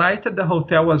 like the light at the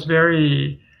hotel wasn't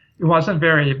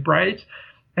very bright.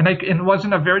 And it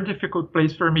wasn't a very difficult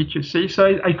place for me to see.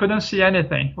 So I couldn't see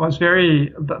anything. It was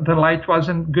the light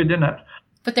wasn't good enough.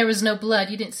 But there was no blood.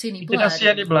 You didn't see any blood. Didn't see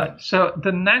any blood. So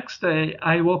the next day,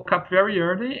 I woke up very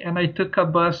early, and I took a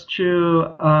bus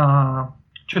to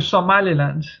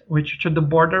Somaliland, which to the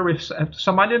border with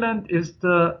Somaliland is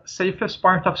the safest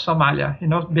part of Somalia.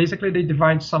 Basically they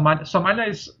divide Somalia. Somalia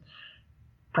is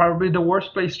probably the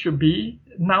worst place to be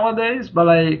nowadays, but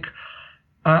like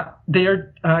they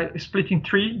are split in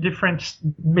 3 different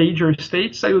major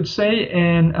states, I would say,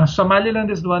 and Somaliland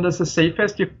is the one that's the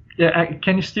safest. You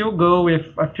can still go with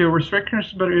a few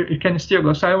restrictions, but you can still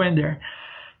go. So I went there,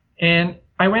 and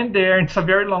it's a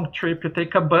very long trip. You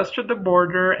take a bus to the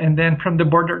border, and then from the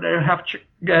border there you have to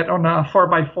get on a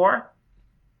 4x4,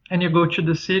 and you go to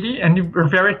the city, and you're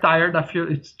very tired.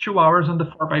 It's 2 hours on the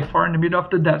 4x4 in the middle of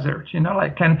the desert, and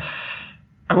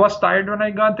I was tired when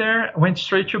I got there. I went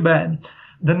straight to bed.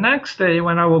 The next day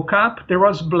when I woke up, there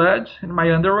was blood in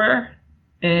my underwear,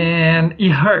 and it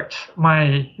hurt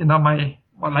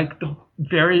like the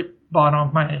very bottom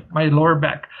of my lower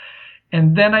back.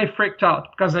 And then I freaked out,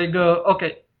 because I go,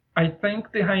 okay, I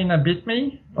think the hyena bit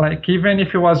me, like even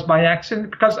if it was by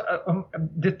accident, because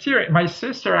my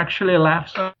sister actually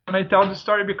laughs when I tell the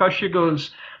story, because she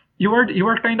goes, you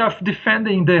were kind of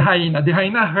defending the hyena. The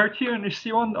hyena hurt you, and you're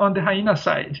still on the hyena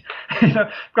side.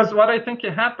 Because what I think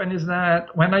happened is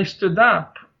that when I stood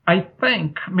up, I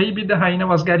think maybe the hyena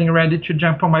was getting ready to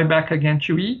jump on my back again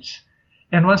to eat.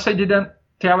 And once I didn't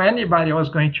tell anybody I was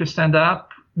going to stand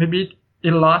up, maybe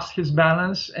it lost his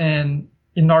balance, and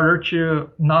in order to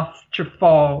not to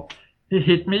fall, he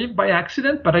hit me by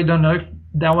accident, but I don't know if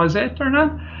that was it or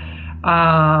not.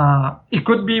 It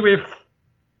could be with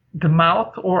the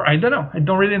mouth, or I don't know. I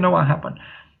don't really know what happened.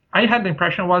 I had the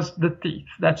impression it was the teeth.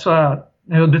 That's the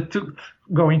tooth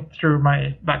going through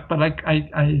my back, but like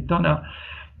I don't know.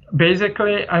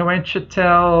 Basically, I went to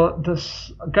tell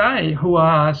this guy who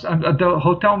was the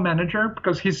hotel manager,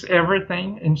 because he's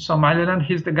everything in Somaliland.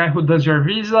 He's the guy who does your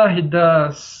visa. He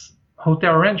does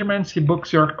hotel arrangements. He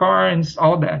books your car and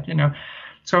all that,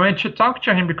 So I went to talk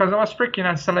to him, because I was freaking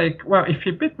out. I said, like, well, if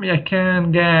he bit me, I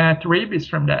can get rabies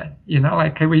from that.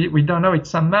 Like we don't know.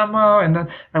 It's a mammal. And then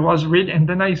I was reading, and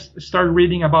then I started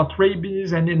reading about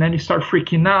rabies, and then you start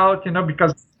freaking out,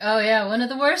 because. Oh yeah, one of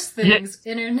the worst things,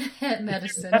 internet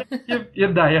medicine. you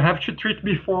die. You have to treat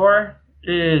before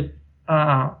it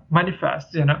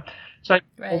manifests, So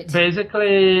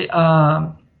basically,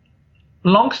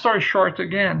 long story short,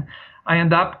 again, I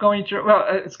end up going to. Well,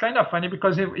 it's kind of funny,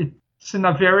 because it's in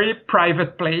a very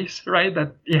private place, right?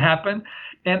 That it happened,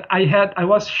 and I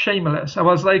was shameless. I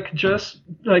was like just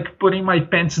like putting my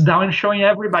pants down and showing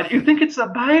everybody. You think it's a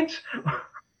bite?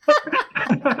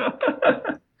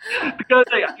 Because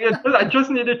I just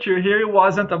needed to hear it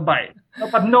wasn't a bite,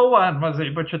 but no one was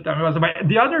able to tell me it was a bite.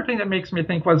 The other thing that makes me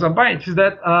think was a bite is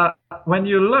that when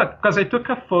you look, because I took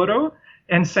a photo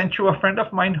and sent to a friend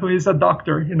of mine who is a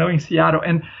doctor, in Seattle,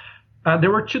 and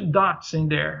there were 2 dots in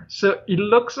there. So it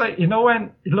looks like,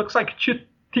 when it looks like 2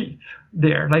 teeth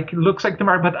there, like it looks like the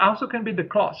mark, but also can be the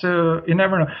claw. So you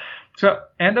never know. So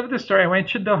end of the story, I went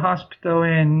to the hospital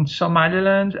in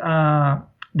Somaliland.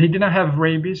 They didn't have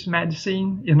rabies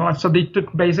medicine, so they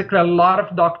took basically a lot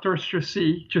of doctors to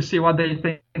see what they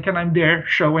think, and I'm there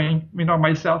showing,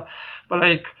 myself. But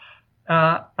like,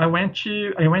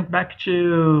 eventually I went back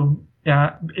to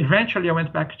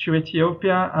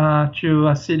Ethiopia, to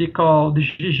a city called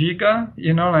Jijiga.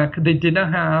 Like they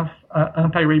didn't have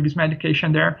anti-rabies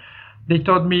medication there. They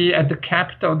told me at the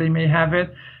capital they may have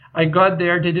it. I got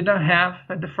there, they didn't have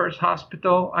at the first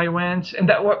hospital I went, and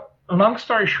that was, long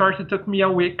story short, it took me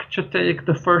a week to take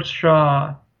the first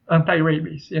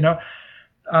anti-rabies,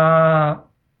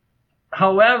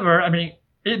 However, I mean,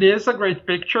 it is a great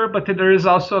picture, but there is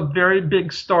also a very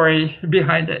big story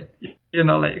behind it,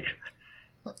 like,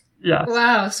 yeah.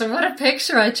 Wow. So what a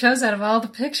picture I chose out of all the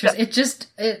pictures. Yeah. It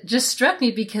just struck me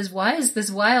because why is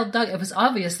this wild dog? It was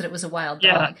obvious that it was a wild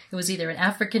dog. Yeah. It was either an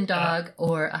African dog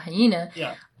or a hyena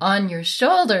on your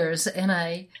shoulders. And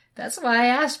that's why I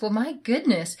asked, well, my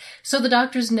goodness. So the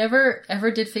doctors never ever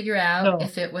did figure out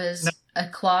if it was a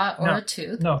claw or a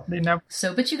tooth. No, they never.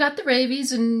 So, but you got the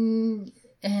rabies and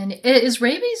is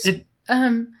rabies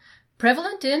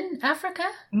prevalent in Africa?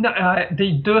 No,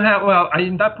 they do have. Well, I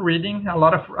ended up reading a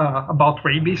lot of about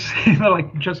rabies,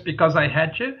 like just because I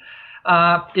had to.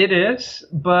 It is,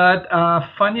 but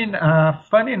funny enough,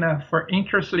 or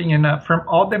interesting enough, from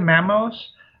all the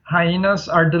mammals, hyenas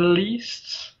are the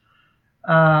least.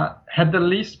 Had the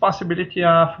least possibility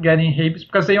of getting rabies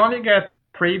because they only get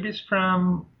rabies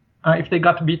from if they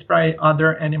got bit by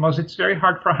other animals. It's very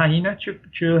hard for a hyena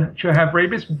to have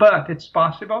rabies, but it's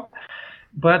possible.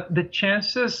 But the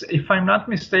chances, if I'm not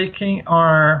mistaken,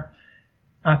 are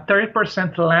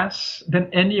 30% less than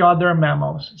any other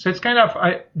mammals. So it's kind of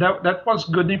that was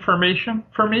good information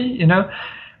for me,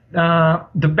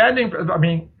 The bad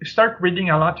thing, you start reading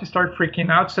a lot, you start freaking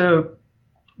out. So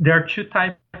there are 2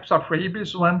 types of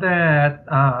rabies. One that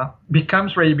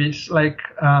becomes rabies like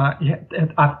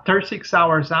 36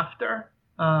 hours after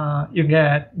you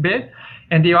get bit,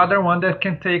 and the other one that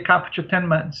can take up to 10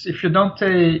 months. If you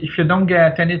don't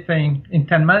get anything in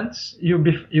 10 months,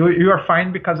 you are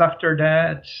fine because after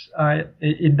that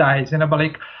it dies.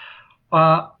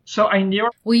 So I knew.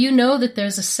 Well, that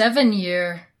there's a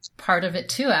 7-year part of it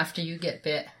too after you get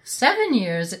bit. 7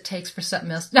 years it takes for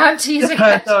something else. No, I'm teasing.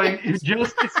 No, you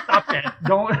just stop it.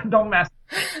 Don't mess.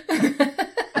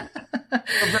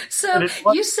 So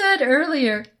you said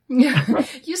earlier,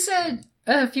 you said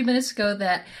a few minutes ago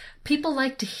that people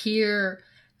like to hear.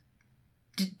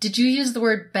 Did you use the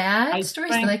word bad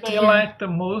stories? I think they like the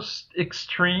most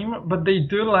extreme, but they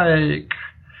do like.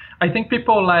 I think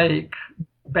people like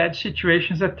bad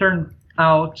situations that turn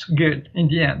out good in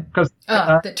the end, because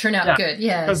that turn out good.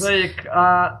 Yes,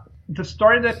 because the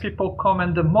story that people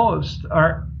comment the most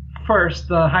are first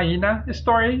the hyena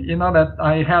story. That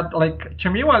I had, to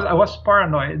me I was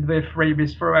paranoid with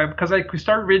rabies for a while because I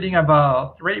started reading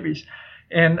about rabies,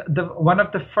 and one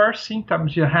of the first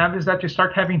symptoms you have is that you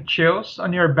start having chills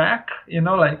on your back.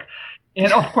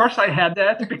 And of course I had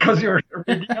that because you're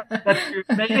reading that you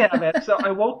may have it. So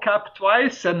I woke up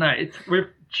twice a night with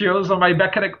chills on my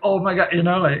back and oh my God,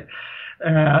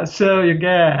 so you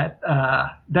get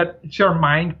that it's your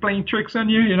mind playing tricks on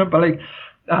you, but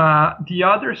the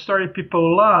other story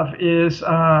people love is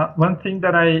one thing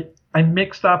that I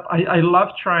mixed up. I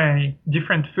love trying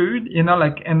different food, and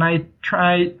I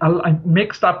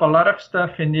mixed up a lot of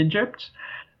stuff in Egypt.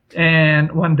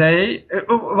 And one day, it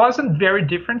wasn't very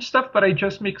different stuff, but I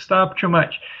just mixed up too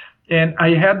much. And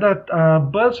I had that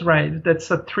bus ride.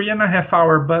 That's a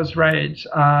 3.5-hour bus ride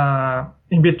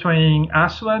in between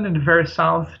Aswan and the very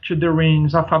south to the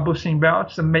ruins of Abu Simbel.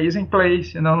 It's an amazing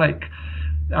place, so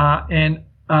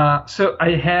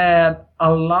I had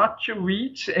a lot to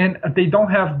eat, and they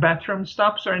don't have bathroom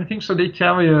stops or anything, so they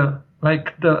tell you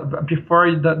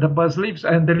before the bus leaves,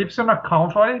 and they leaves on a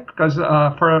convoy because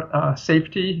for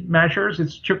safety measures,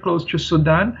 it's too close to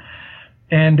Sudan,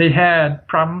 and they had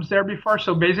problems there before.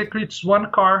 So basically, it's one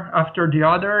car after the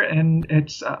other, and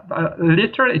it's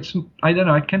literally, it's, I don't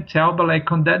know, I can't tell, but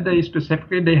on that day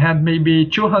specifically, they had maybe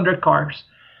 200 cars,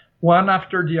 one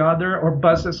after the other, or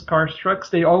buses, cars, trucks.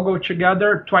 They all go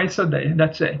together twice a day.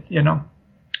 That's it,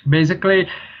 basically.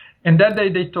 And that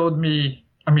day they told me,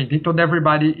 they told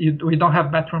everybody, we don't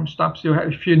have bathroom stops.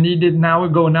 If you need it now,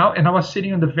 we go now. And I was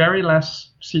sitting on the very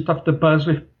last seat of the bus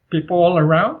with people all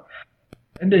around.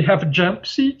 And they have jump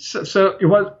seats. So it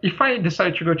was, if I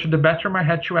decided to go to the bathroom, I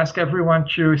had to ask everyone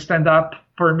to stand up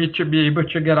for me to be able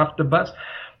to get off the bus.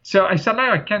 So I said,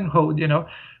 I can't hold,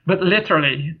 but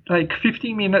literally like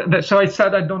 15 minutes. So I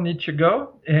said I don't need to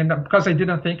go, and because I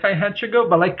didn't think I had to go,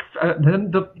 but like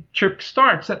then the trip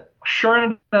starts. And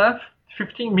sure enough,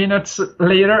 15 minutes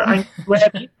later, I'm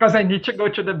ready because I need to go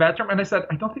to the bathroom. And I said,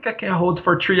 I don't think I can hold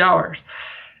for 3 hours.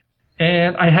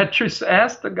 And I had to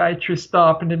ask the guy to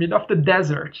stop in the middle of the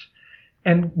desert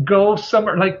and go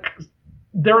somewhere. Like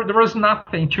there was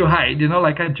nothing to hide,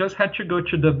 like I just had to go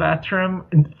to the bathroom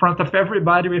in front of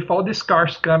everybody with all these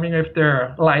cars coming with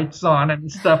their lights on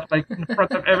and stuff, like in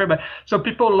front of everybody. So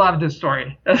people love the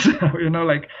story.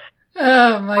 Like,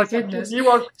 oh my goodness. It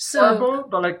was horrible,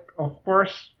 but like, of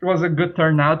course, it was a good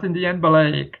turnout in the end. But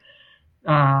like,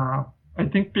 I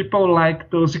think people like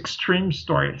those extreme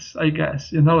stories, I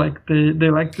guess, like they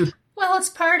like this. Well, it's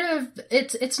part of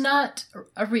it's not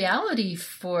a reality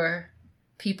for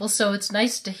people, so it's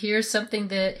nice to hear something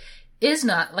that is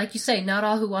not, like you say, not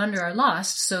all who wander are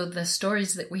lost. So the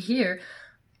stories that we hear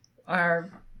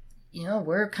are,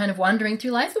 we're kind of wandering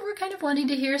through life and we're kind of wanting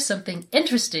to hear something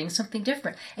interesting, something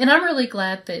different. And I'm really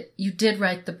glad that you did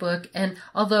write the book. And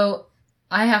although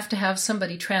I have to have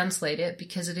somebody translate it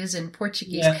because it is in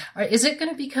Portuguese, is it going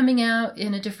to be coming out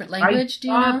in a different language? Do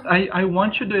you know? I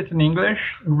want to do it in English,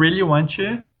 really want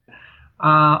to.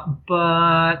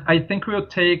 But I think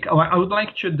I would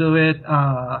like to do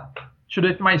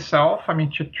it myself. I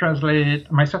mean, to translate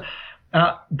it myself.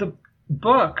 The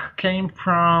book came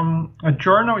from a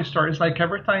journal stories. Like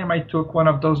every time I took one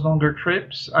of those longer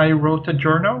trips, I wrote a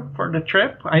journal for the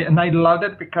trip. And I loved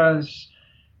it because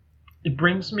it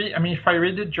brings me, if I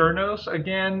read the journals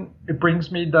again, it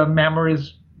brings me the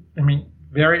memories,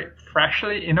 very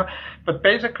freshly, But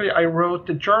basically, I wrote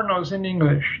the journals in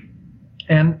English.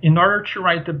 And in order to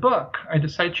write the book, I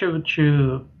decided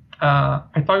to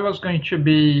I thought it was going to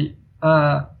be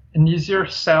an easier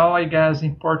sell, I guess,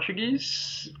 in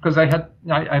Portuguese, because I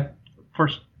for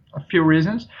a few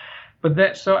reasons.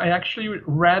 So I actually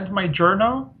read my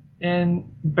journal, and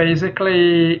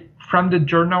basically from the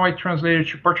journal I translated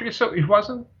to Portuguese. So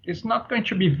it's not going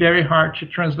to be very hard to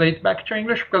translate back to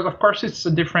English, because of course it's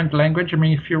a different language.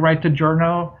 If you write a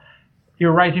journal,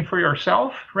 you're writing for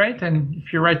yourself, right? And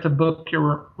if you write a book,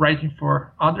 you're writing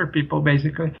for other people,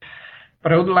 basically.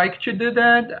 But I would like to do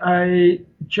that. I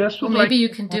just would maybe you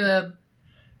can do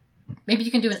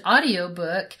an audio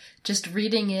book, just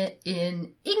reading it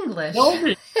in English.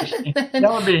 That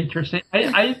would be interesting.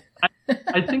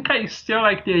 I think I still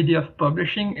like the idea of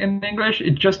publishing in English.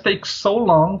 It just takes so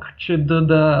long to do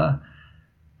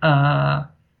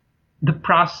the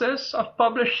process of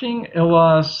publishing. It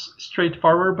was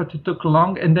straightforward, but it took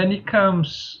long. And then it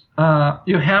comes,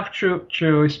 you have to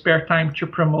spare time to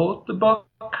promote the book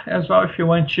as well if you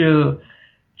want to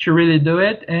really do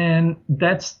it. And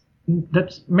that's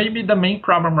maybe the main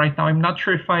problem right now. I'm not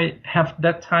sure if I have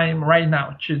that time right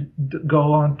now to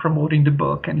go on promoting the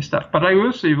book and stuff, but I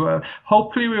will see.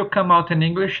 Hopefully it will come out in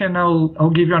English, and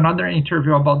I'll give you another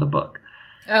interview about the book.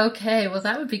 Okay, well,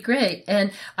 that would be great.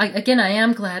 And I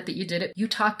am glad that you did it. You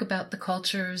talk about the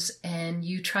cultures and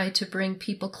you try to bring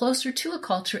people closer to a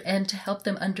culture and to help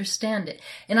them understand it.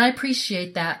 And I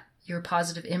appreciate that, your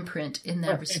positive imprint in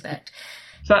that respect.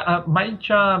 So my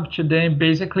job today, I'm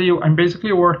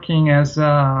basically working as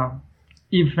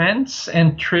events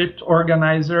and trip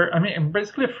organizer. I'm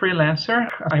basically a freelancer.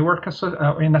 I work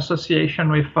in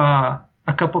association with a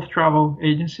couple of travel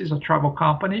agencies or travel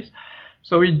companies.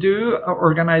 So we do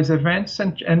organize events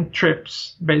and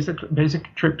trips, basic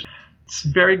trips. It's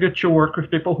very good to work with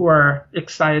people who are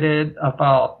excited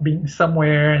about being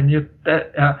somewhere, and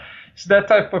it's that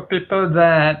type of people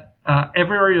that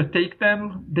everywhere you take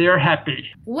them, they are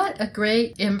happy. What a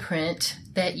great imprint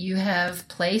that you have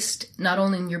placed, not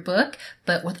only in your book,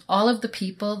 but with all of the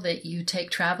people that you take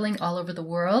traveling all over the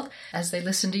world as they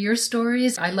listen to your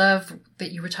stories. I love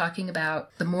that you were talking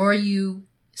about the more you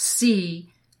see,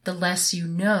 the less you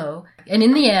know. And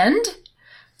in the end,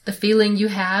 the feeling you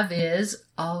have is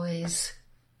always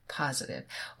positive.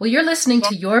 Well, you're listening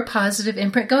to Your Positive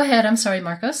Imprint. Go ahead. I'm sorry,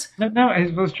 Marcos. No,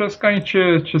 I was just going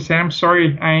to say, I'm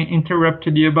sorry I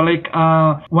interrupted you, but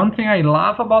one thing I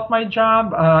love about my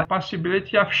job,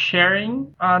 possibility of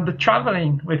sharing the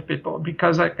traveling with people,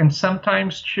 because I can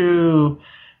sometimes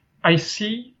I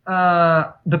see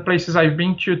the places I've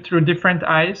been to through different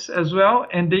eyes as well,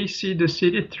 and they see the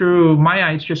city through my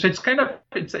eyes too. So it's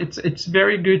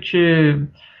very good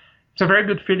it's a very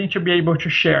good feeling to be able to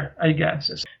share, I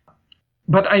guess.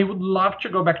 But I would love to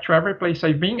go back to every place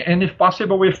I've been, and if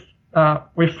possible with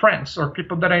friends or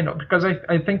people that I know, because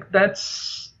I think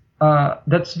that's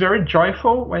very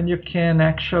joyful when you can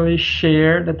actually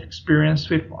share that experience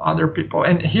with other people.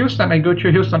 And Houston, I go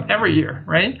to Houston every year,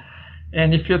 right?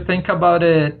 And if you think about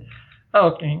it,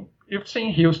 Okay, you've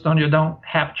seen Houston, you don't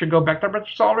have to go back there, but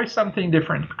it's always something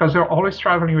different because you're always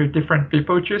traveling with different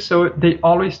people too. So they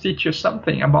always teach you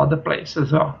something about the place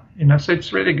as well. So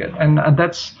it's really good. And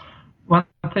that's one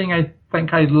thing I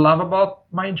think I love about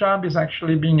my job is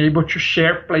actually being able to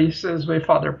share places with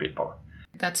other people.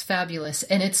 That's fabulous.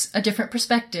 And it's a different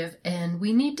perspective. And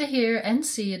we need to hear and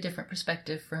see a different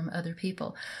perspective from other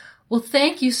people. Well,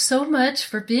 thank you so much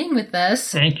for being with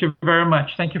us. Thank you very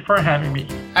much. Thank you for having me.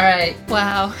 All right.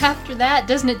 Wow. After that,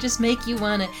 doesn't it just make you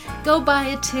want to go buy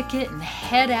a ticket and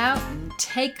head out and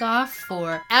take off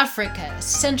for Africa,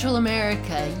 Central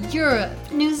America, Europe,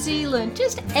 New Zealand,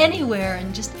 just anywhere,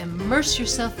 and just immerse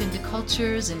yourself into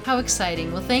cultures? And how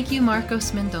exciting. Well, thank you,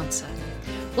 Marcos Mendonça.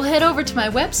 Well, head over to my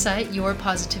website,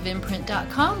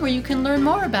 yourpositiveimprint.com, where you can learn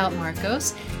more about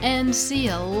Marcos and see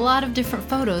a lot of different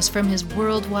photos from his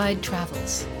worldwide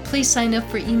travels. Please sign up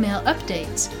for email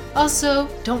updates. Also,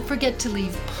 don't forget to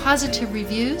leave positive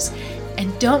reviews,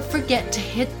 and don't forget to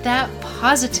hit that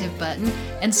positive button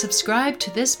and subscribe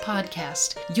to this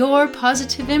podcast, Your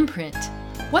Positive Imprint.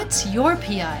 What's your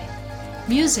PI?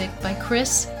 Music by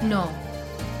Chris No.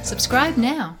 Subscribe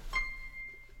now.